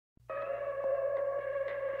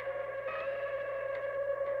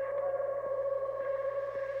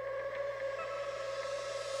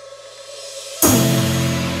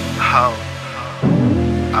Oh,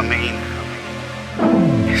 I mean,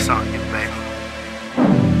 it's on you, baby.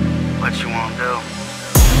 What you wanna do?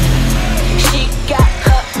 She got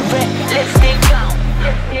her red lipstick on,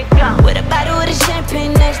 with a bottle of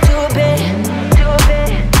champagne next to her bed.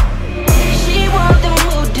 She want the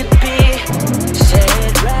mood to be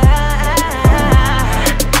set right.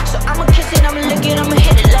 So I'ma kiss it, I'ma lick it, I'ma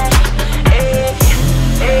hit it like,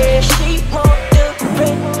 she want the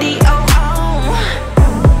radio on,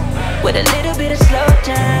 with a little bit of slow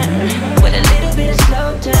time, with a little bit of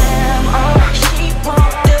slow time. Oh, she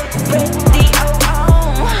want the radio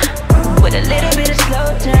on, with a little bit of slow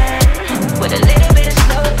time, with a little bit of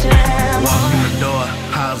slow time. Walk in the door,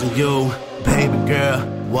 how's it you? Baby girl,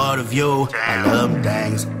 what of you? I love the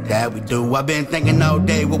things that we do. I've been thinking all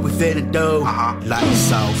day what we finna do.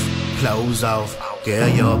 Lights off, clothes off. Girl,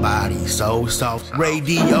 your body so soft.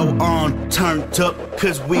 Radio on, turned up,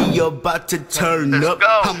 cause we about to turn up.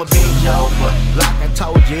 I'ma bend you over, like I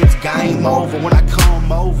told you, it's game over when I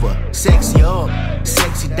come over. Sexy up,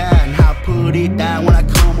 sexy down, I put it down when I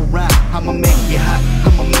come around. I'ma make you hot,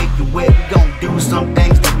 I'ma make you wet. We gon' do some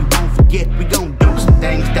things that we won't forget. We gon' do some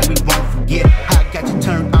things that we won't forget. I got you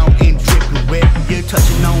turned on and dripping wet. You're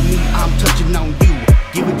touching on me, I'm touching on you.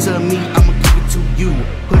 Give it to me, I'ma give it to you.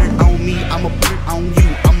 Put it on me, I'ma put it on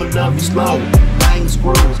you. I'ma love you slow, bang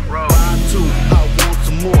screws. Round two, I want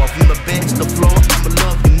some more. From the bed to the floor, I'ma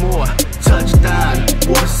love you more. Touchdown,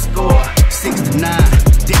 what's the score? 6-9,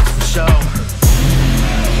 that's for sure.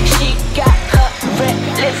 She got her red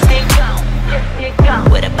lipstick on,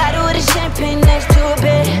 with a bottle of champagne next to her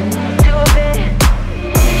bed.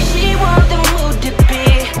 She want the mood to be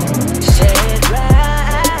set right.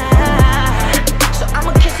 So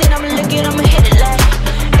I'ma kiss it, I'ma lick it, I'ma hit it like,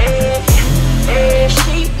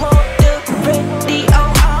 she want the radio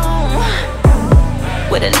on,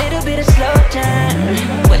 with a little bit of slow time,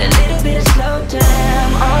 with a little bit of slow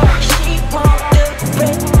time. Oh, she want the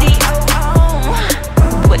radio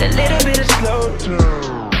on, with a little bit of slow time.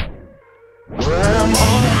 I'm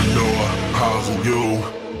on the door, how's it you?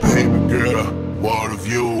 Baby girl, what of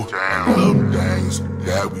you? I love the things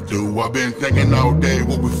that we do. I've been thinking all day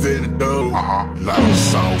what we finna do.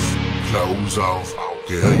 Lights off, clothes off.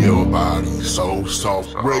 Girl, your body so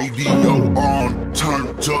soft. Radio on,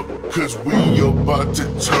 turned up, cause we about to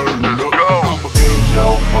turn up. I'ma bend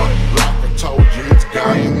over, like I told you, it's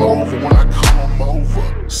game over when I come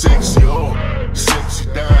over. Sexy up, sexy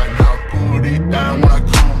down, I put it down when I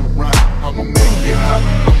come around. I'ma make it hot,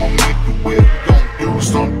 I'ma make it wet. We gon' do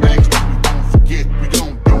some things that we won't forget. We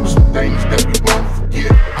gon' do some things that we won't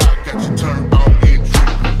forget. I got you turned on and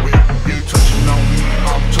dripping wet. You're touching on me,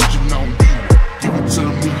 I'm touching on you. Give it to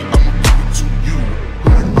me, I'ma give it to you.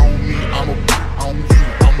 Put it on me, I'ma put it on you.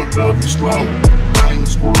 I'ma love you slow, bang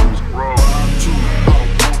screws. Round two, I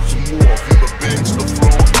want some more. From the bed to the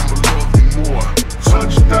floor, I'ma love you more.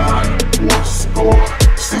 Touchdown, what's the score?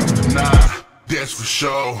 6-9, that's for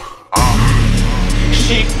sure.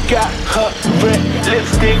 She got her red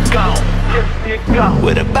lipstick on,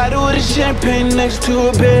 with a bottle of champagne next to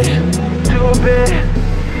her bed.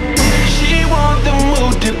 She want the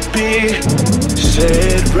mood to be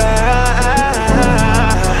set right.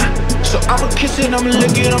 So I'ma kiss it, I'ma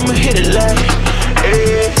lick it, I'ma hit it like,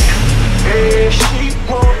 she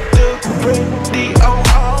want the radio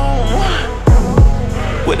on,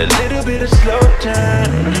 with a little bit of slow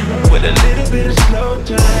time, with a little bit of slow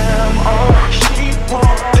time. Oh, she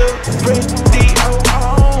want the radio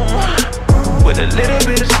on, with a little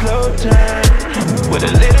bit of slow time, with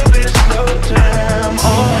a little bit of slow time.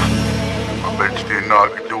 Oh, I bet you didn't know I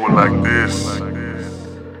could do it like this.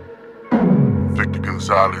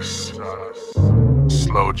 Gonzales,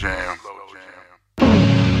 slow jam.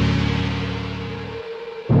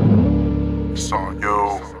 It's on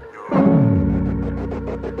you.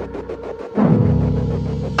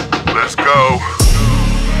 Let's go.